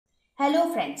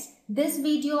Hello friends, this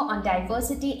video on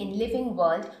diversity in living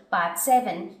world part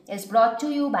 7 is brought to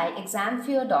you by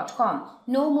examfear.com.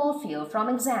 No more fear from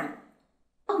exam.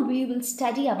 Now we will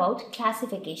study about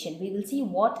classification. We will see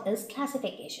what is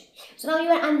classification. So now you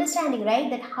are understanding, right,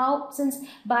 that how, since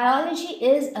biology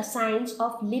is a science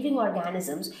of living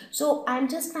organisms, so I'm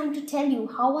just trying to tell you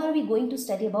how are we going to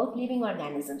study about living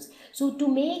organisms. So to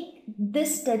make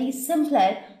this study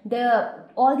simpler,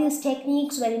 all these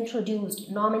techniques were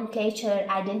introduced: nomenclature,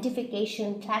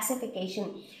 identification,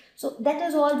 classification. So that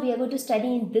is all we are going to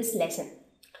study in this lesson.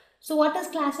 So what is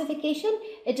classification?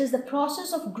 It is the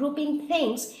process of grouping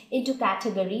things into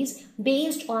categories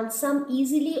based on some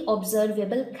easily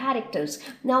observable characters.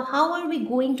 Now, how are we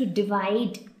going to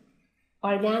divide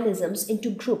organisms into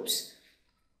groups?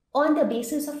 On the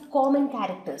basis of common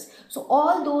characters. So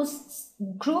all those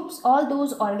groups, all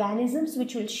those organisms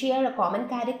which will share a common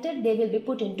character, they will be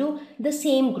put into the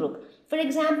same group. For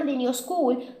example, in your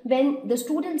school, when the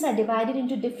students are divided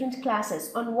into different classes,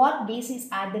 on what basis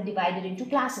are they divided into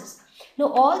classes?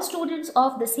 Now, all students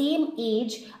of the same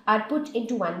age are put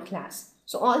into one class.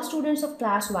 So, all students of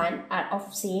class 1 are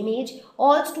of same age,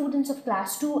 all students of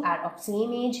class 2 are of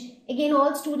same age, again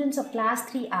all students of class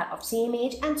 3 are of same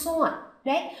age, and so on.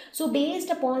 Right? So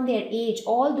based upon their age,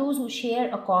 all those who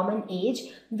share a common age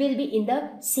will be in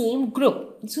the same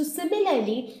group. So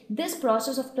similarly, this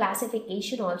process of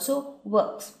classification also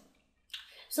works.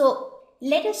 So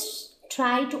let us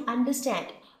try to understand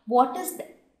what is the,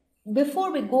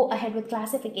 before we go ahead with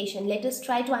classification, let us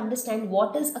try to understand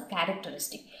what is a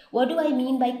characteristic. What do I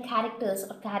mean by characters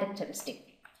or characteristic?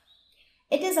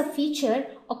 It is a feature,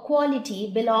 a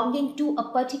quality belonging to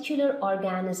a particular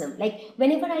organism. Like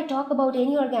whenever I talk about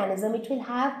any organism, it will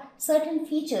have certain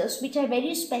features which are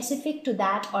very specific to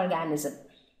that organism.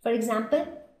 For example,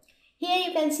 here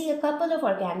you can see a couple of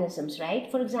organisms, right?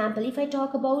 For example, if I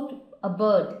talk about a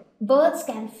bird, birds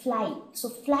can fly. So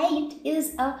flight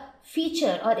is a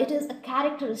feature or it is a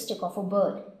characteristic of a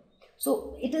bird.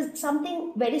 So it is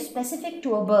something very specific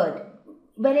to a bird.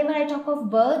 Whenever I talk of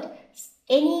bird,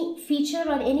 any feature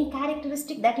or any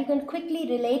characteristic that you can quickly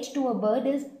relate to a bird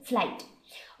is flight.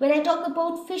 When I talk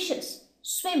about fishes,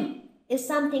 swim is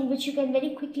something which you can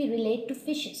very quickly relate to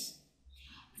fishes.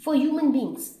 For human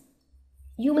beings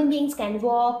can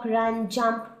walk, run,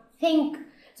 jump, think.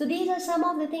 So these are some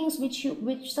of the things which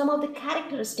some of the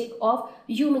characteristic of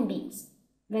human beings.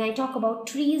 When I talk about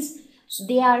trees, so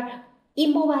they are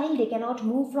immobile, they cannot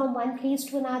move from one place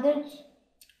to another.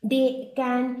 They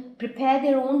can prepare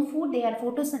their own food, they are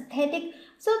photosynthetic.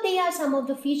 So they are some of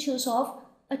the features of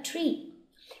a tree.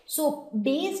 So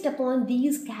based upon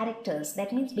these characters,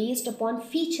 that means based upon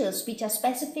features which are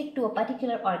specific to a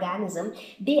particular organism,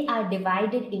 they are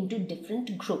divided into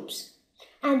different groups.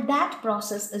 And that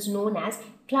process is known as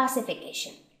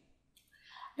classification.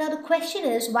 Now the question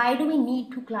is, why do we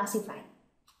need to classify?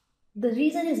 The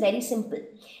reason is very simple.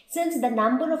 Since the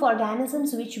number of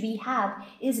organisms which we have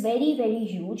is very, very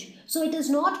huge, so it is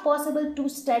not possible to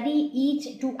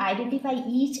to identify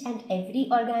each and every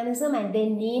organism and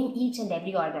then name each and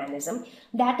every organism.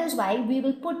 That is why we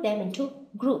will put them into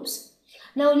groups.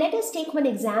 Now let us take one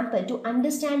example to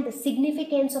understand the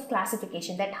significance of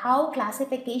classification, that how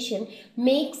classification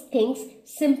makes things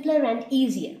simpler and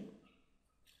easier.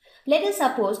 Let us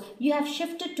suppose you have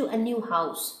shifted to a new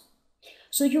house.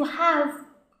 So you have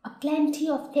plenty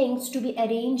of things to be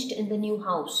arranged in the new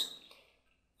house.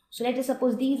 So let us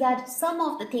suppose these are some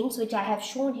of the things which I have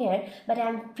shown here, but I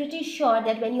am pretty sure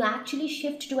that when you actually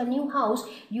shift to a new house,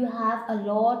 you have a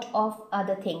lot of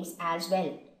other things as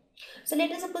well. So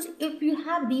let us suppose if you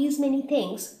have these many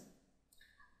things,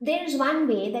 there is one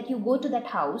way that you go to that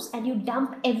house and you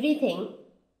dump everything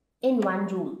in one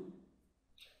room.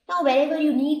 Now, wherever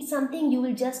you need something, you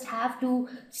will just have to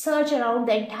search around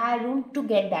the entire room to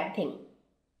get that thing.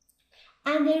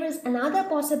 And there is another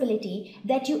possibility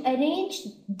that you arrange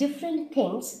different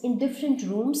things in different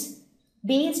rooms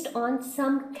based on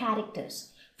some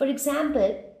characters. For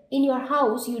example, in your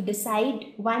house, you decide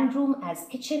one room as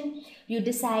kitchen, you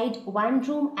decide one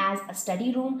room as a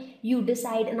study room, you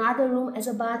decide another room as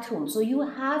a bathroom. So you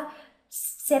have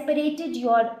separated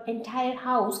your entire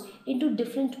house into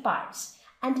different parts.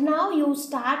 And now you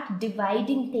start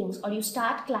dividing things or you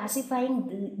start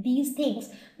classifying these things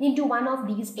into one of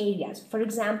these areas. For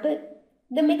example,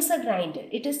 the mixer grinder.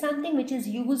 It is something which is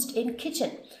used in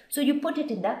kitchen. So you put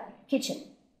it in the kitchen.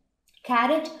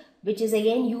 Carrot, which is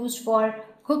again used for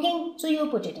cooking. So you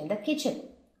put it in the kitchen.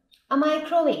 A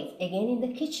microwave, again in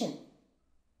the kitchen.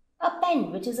 A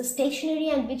pen, which is a stationery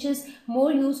and which is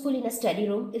more useful in a study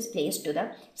room, is placed to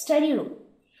the study room.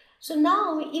 So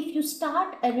now if you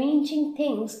start arranging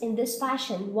things in this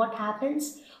fashion, what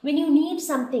happens? When you need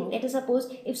something, let us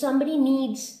suppose if somebody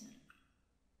needs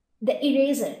the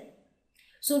eraser,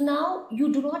 so now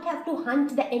you do not have to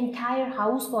hunt the entire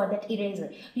house for that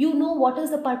eraser. You know what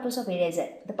is the purpose of eraser.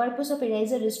 The purpose of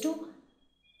eraser is to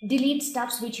delete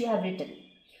stuffs which you have written.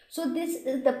 So this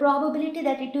is the probability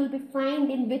that it will be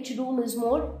found in which room is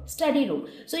more? Study room.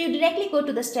 So you directly go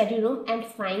to the study room and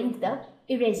find the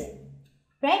eraser.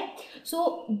 Right?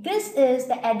 So this is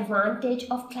the advantage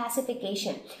of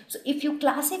classification. So if you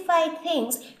classify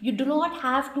things, you do not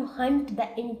have to hunt the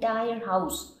entire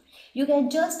house. You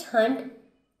can just hunt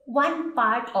one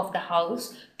part of the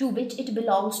house to which it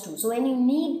belongs to. So when you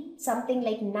need something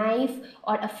like knife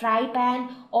or a fry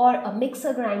pan or a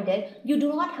mixer grinder, you do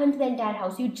not hunt the entire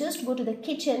house. You just go to the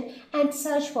kitchen and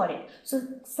search for it. So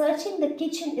searching the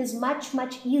kitchen is much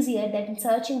easier than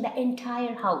searching the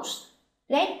entire house,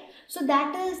 right? So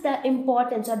that is the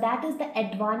importance, or that is the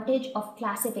advantage of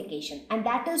classification, and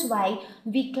that is why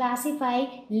we classify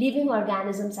living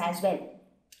organisms as well.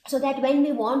 So that when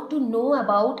we want to know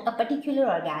about a particular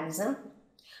organism,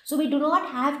 so we do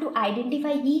not have to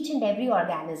identify each and every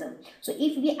organism. So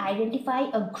if we identify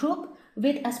a group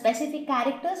with a specific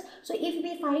characters, so if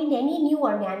we find any new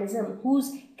organism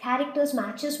whose characters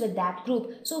matches with that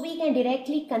group, so we can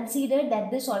directly consider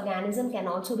that this organism can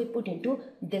also be put into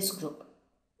this group.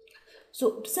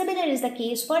 So similar is the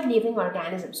case for living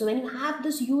organisms. So when you have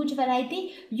this huge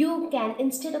variety, you can,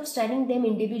 instead of studying them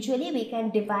individually, we can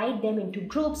divide them into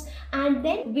groups, and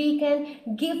then we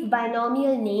can give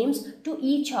binomial names to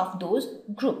each of those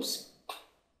groups.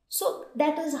 So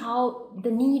that is how the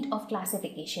need of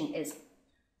classification is.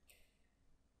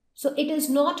 So it is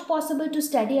not possible to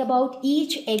study about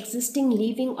each existing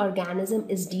living organism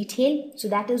in detail. So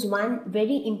that is one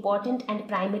very important and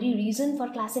primary reason for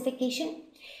classification.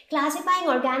 Classifying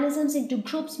organisms into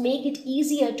groups make it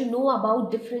easier to know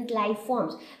about different life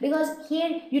forms, because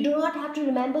here you do not have to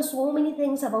remember so many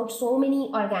things about so many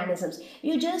organisms.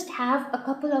 You just have a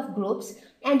couple of groups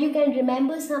and you can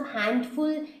remember some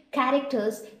handful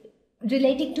characters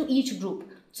relating to each group.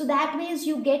 So that ways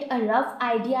you get a rough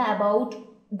idea about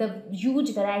the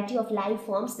huge variety of life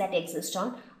forms that exist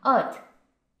on Earth.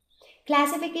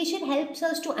 Classification helps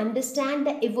us to understand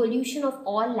the evolution of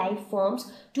all life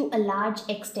forms to a large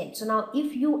extent. So now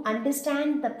if you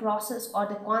understand the process or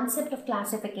the concept of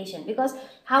classification, because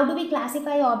how do we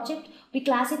classify object? We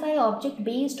classify object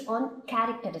based on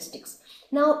characteristics.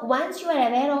 Now once you are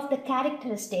aware of the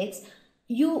characteristics,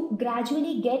 you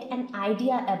gradually get an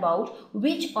idea about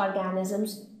which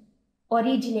organisms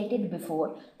originated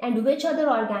before and which other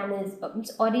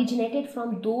organisms originated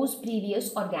from those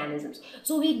previous organisms.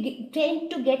 So we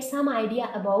tend to get some idea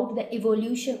about the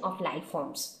evolution of life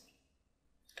forms.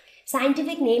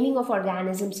 Scientific naming of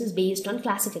organisms is based on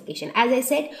classification. As I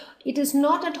said, it is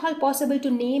not at all possible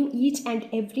to name each and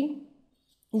every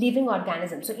living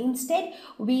organism. So instead,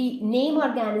 we name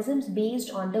organisms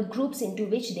based on the groups into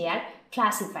which they are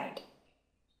classified.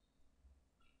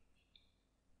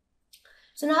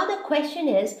 So now the question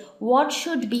is, what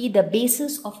should be the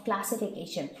basis of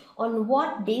classification? On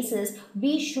what basis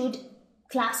we should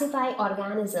classify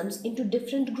organisms into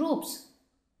different groups?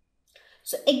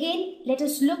 So again, let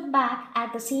us look back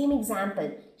at the same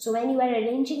example. So when you were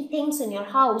arranging things in your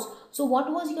house, so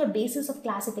what was your basis of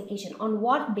classification? On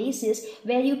what basis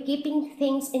were you keeping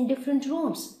things in different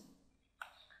rooms?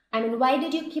 I mean, why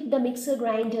did you keep the mixer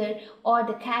grinder or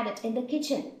the carrot in the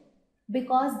kitchen?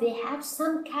 Because they have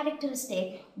some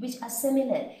characteristics which are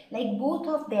similar, like both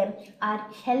of them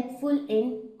are helpful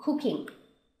in cooking.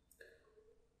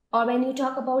 Or when you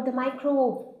talk about the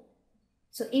microwave,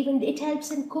 so even it helps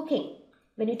in cooking.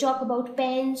 When you talk about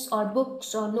pens or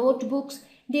books or notebooks,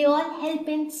 they all help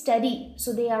in study,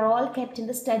 so they are all kept in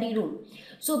the study room.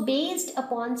 So based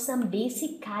upon some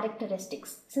basic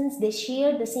characteristics, since they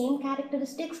share the same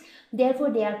characteristics, therefore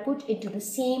they are put into the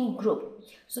same group.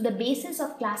 So the basis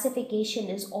of classification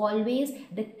is always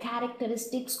the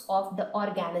characteristics of the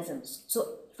organisms.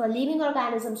 So for living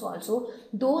organisms also,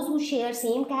 those who share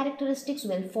same characteristics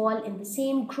will fall in the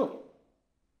same group.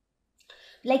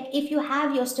 Like if you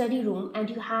have your study room and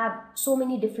you have so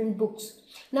many different books.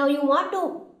 Now you want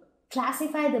to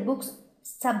classify the books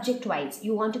subject wise.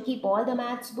 You want to keep all the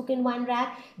maths book in one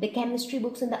rack, the chemistry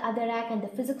books in the other rack, and the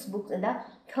physics books in the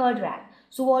third rack.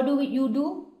 So what do you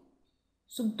do?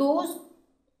 So those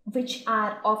which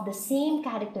are of the same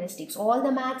characteristics, all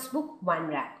the maths book one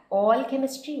rack, all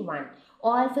chemistry one,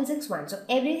 all physics one. So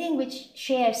everything which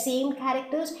shares same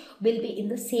characters will be in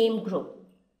the same group.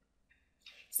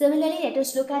 Similarly, let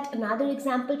us look at another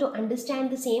example to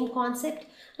understand the same concept.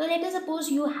 Now let us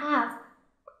suppose you have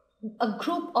a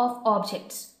group of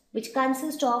objects which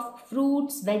consist of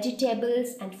fruits,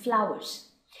 vegetables and flowers.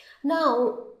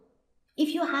 Now,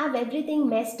 if you have everything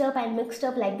messed up and mixed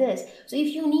up like this, so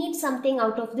if you need something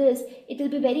out of this, it will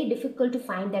be very difficult to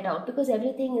find that out because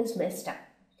everything is messed up.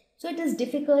 So it is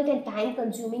difficult and time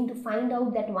consuming to find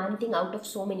out that one thing out of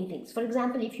so many things. For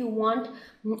example, if you want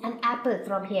an apple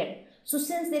from here, so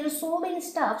since there are so many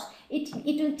stuffs,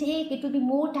 it will be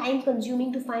more time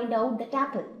consuming to find out that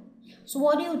apple. So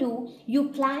what do? You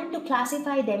plan to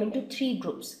classify them into three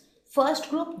groups.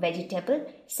 First group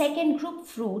vegetable, second group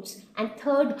fruits and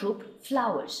third group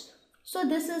flowers. So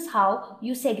this is how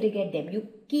you segregate them. You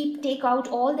take out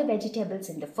all the vegetables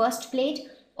in the first plate,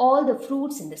 all the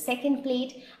fruits in the second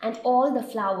plate and all the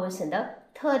flowers in the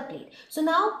third plate. So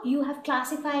now you have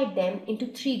classified them into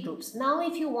three groups. Now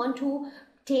if you want to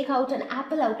take out an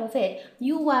apple out of it,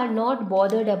 you are not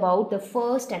bothered about the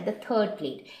first and the third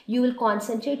plate. You will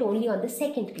concentrate only on the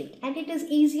second plate and it is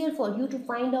easier for you to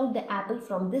find out the apple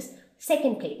from this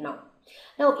second plate now.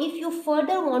 Now if you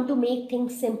further want to make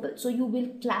things simple, so you will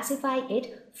classify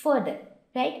it further,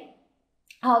 right?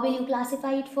 How will you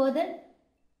classify it further?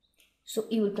 So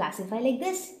you will classify like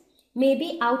this.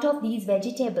 Maybe out of these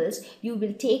vegetables, you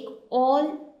will take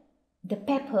all the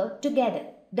pepper together.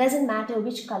 Doesn't matter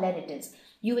which color it is.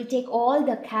 You will take all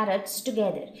the carrots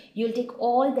together. You will take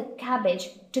all the cabbage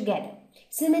together.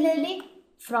 Similarly,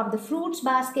 from the fruits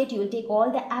basket, you will take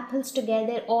all the apples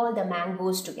together, all the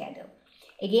mangoes together.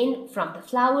 Again, from the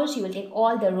flowers, you will take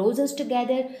all the roses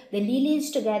together, the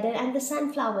lilies together and the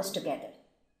sunflowers together.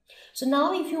 So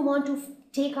now if you want to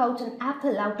take out an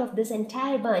apple out of this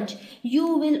entire bunch, you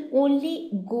will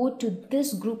only go to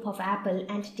this group of apple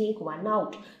and take one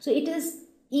out. So it is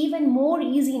even more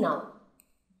easy now,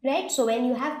 right? So when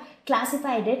you have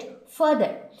classified it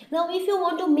further. Now if you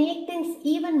want to make things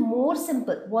even more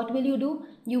simple, what will you do?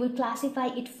 You will classify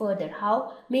it further.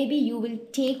 How? Maybe you will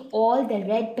take all the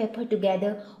red pepper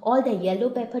together, all the yellow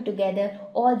pepper together,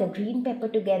 all the green pepper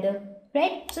together,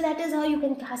 right? So that is how you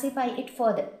can classify it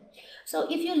further. So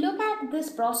if you look at this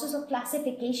process of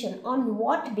classification, on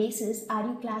what basis are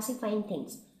you classifying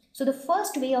things? So the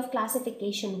first way of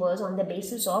classification was on the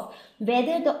basis of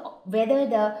whether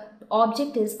the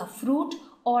object is a fruit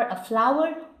or a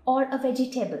flower or a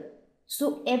vegetable.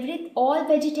 So all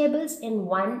vegetables in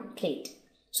one plate.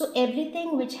 So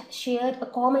everything which shared a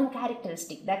common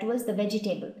characteristic, that was the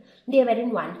vegetable, they were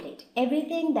in one plate.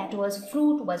 Everything that was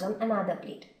fruit was on another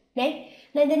plate. Right?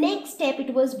 Now the next step,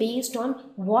 it was based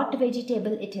on what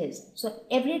vegetable it is. So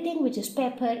everything which is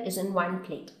pepper is in one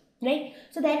plate. Right?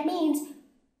 So that means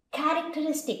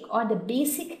characteristic or the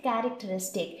basic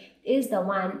characteristic is the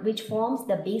one which forms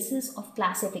the basis of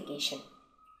classification.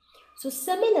 So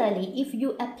similarly, if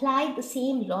you apply the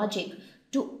same logic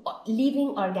to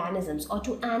living organisms or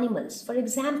to animals, for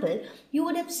example, you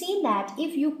would have seen that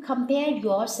if you compare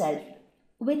yourself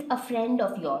with a friend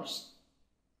of yours,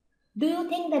 do you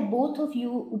think that both of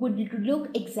you would look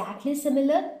exactly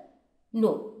similar?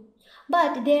 No.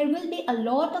 But there will be a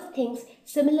lot of things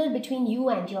similar between you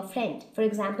and your friend. For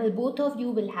example, both of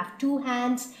you will have 2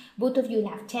 hands, both of you will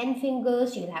have 10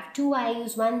 fingers, you will have 2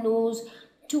 eyes, 1 nose,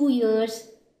 2 ears.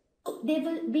 There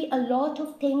will be a lot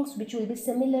of things which will be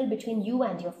similar between you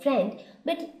and your friend,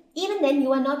 but even then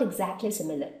you are not exactly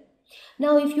similar.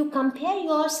 Now, if you compare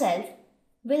yourself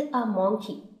with a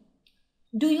monkey,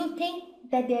 do you think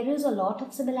that there is a lot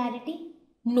of similarity?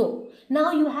 No.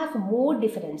 Now you have more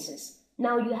differences.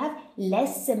 Now you have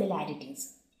less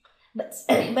similarities. But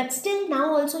still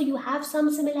now also you have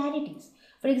some similarities.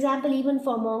 For example, even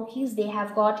for monkeys, they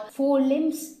have got 4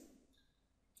 limbs,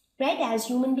 right, as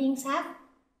human beings have.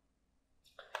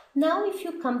 Now if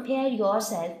you compare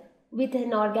yourself with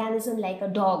an organism like a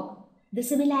dog, the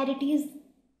similarities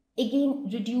again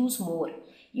reduce more.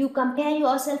 You compare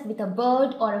yourself with a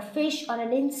bird or a fish or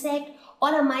an insect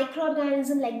or a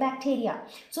microorganism like bacteria.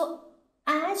 So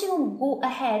as you go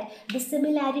ahead, the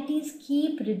similarities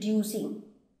keep reducing.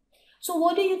 So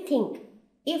what do you think?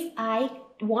 If I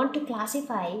want to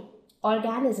classify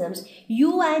organisms,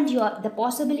 the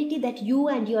possibility that you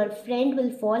and your friend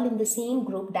will fall in the same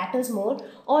group, that is more,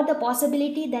 or the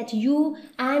possibility that you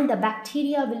and the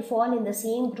bacteria will fall in the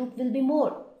same group will be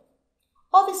more?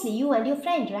 Obviously you and your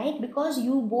friend, right? Because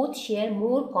you both share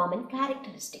more common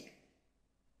characteristic.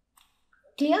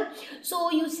 Clear?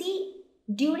 So you see,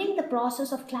 during the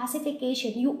process of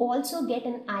classification, you also get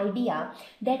an idea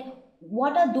that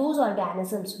what are those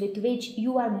organisms with which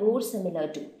you are more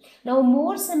similar to. Now,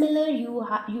 more similar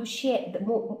you share,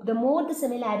 the more the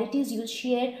similarities you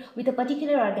share with a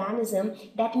particular organism,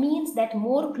 that means that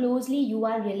more closely you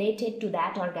are related to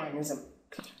that organism.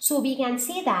 So we can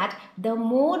say that the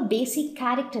more basic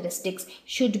characteristics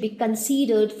should be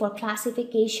considered for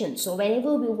classification. So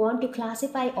whenever we want to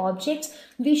classify objects,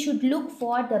 we should look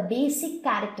for the basic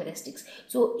characteristics.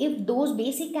 So if those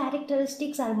basic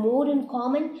characteristics are more in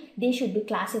common, they should be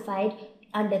classified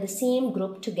under the same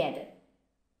group together.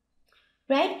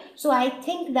 Right? So I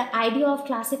think the idea of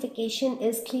classification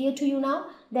is clear to you now,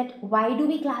 that why do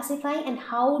we classify and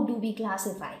how do we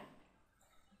classify.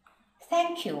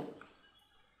 Thank you.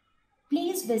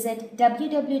 Please visit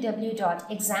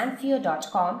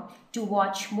www.examfear.com to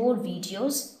watch more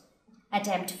videos,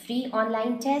 attempt free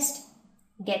online test,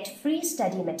 get free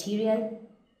study material,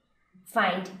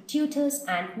 find tutors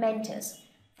and mentors.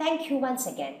 Thank you once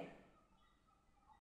again.